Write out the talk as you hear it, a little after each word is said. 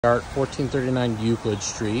At 1439 Euclid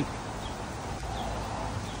Street.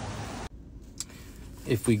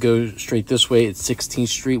 If we go straight this way, it's 16th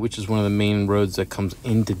Street, which is one of the main roads that comes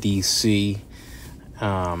into DC.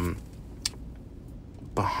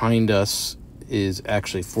 Behind us is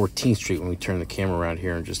actually 14th Street. When we turn the camera around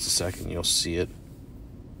here in just a second, you'll see it.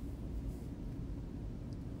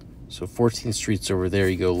 So 14th Street's over there.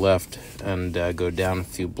 You go left and go down a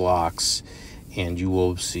few blocks, and you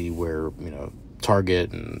will see where,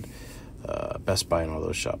 Target and Best Buy and all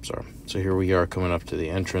those shops are. So here we are coming up to the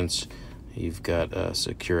entrance. You've got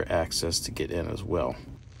secure access to get in as well.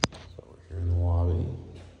 So we're here in the lobby.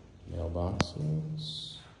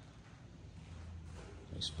 Mailboxes.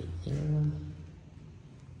 Nice big room.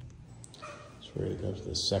 So we're ready to go to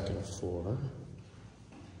the second floor.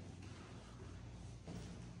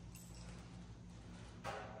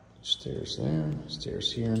 Stairs there,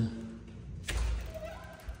 stairs here.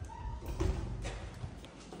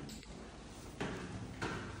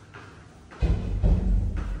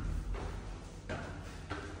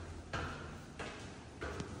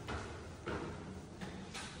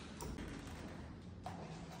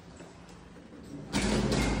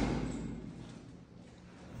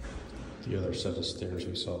 The other set of stairs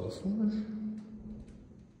we saw before.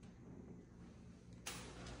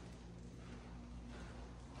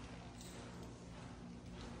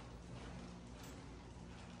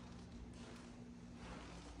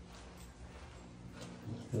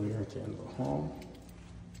 Here we are at the end of the hall.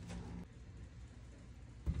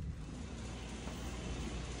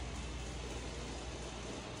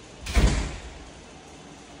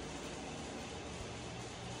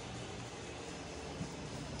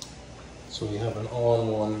 So we have an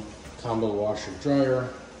all-in-one combo washer dryer,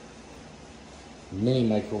 mini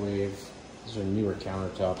microwave. These are newer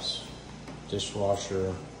countertops,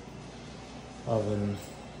 dishwasher, oven.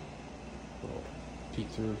 We'll peek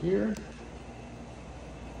through here.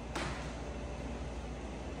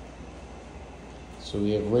 So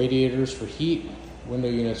we have radiators for heat, window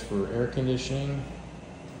units for air conditioning,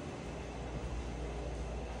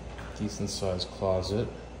 decent sized closet.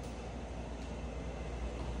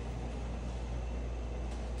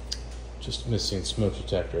 Just missing smoke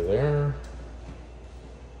detector there.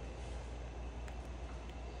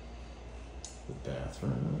 The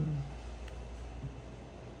bathroom.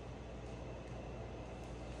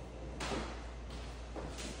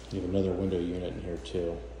 You have another window unit in here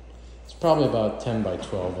too. It's probably about 10 by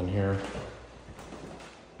 12 in here.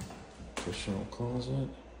 Additional closet.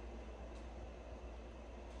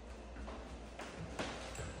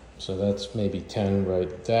 So that's maybe 10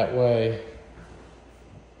 right that way.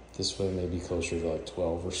 This way maybe closer to like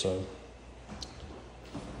 12 or so.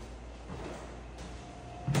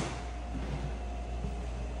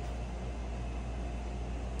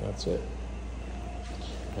 That's it.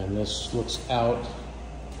 And this looks out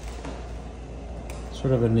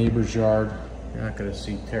sort of a neighbor's yard. You're not going to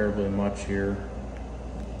see terribly much here.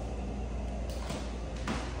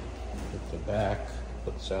 At the back,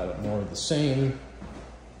 puts out at more of the same.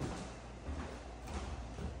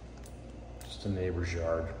 Just a neighbor's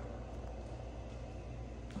yard.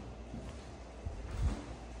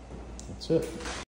 That's it.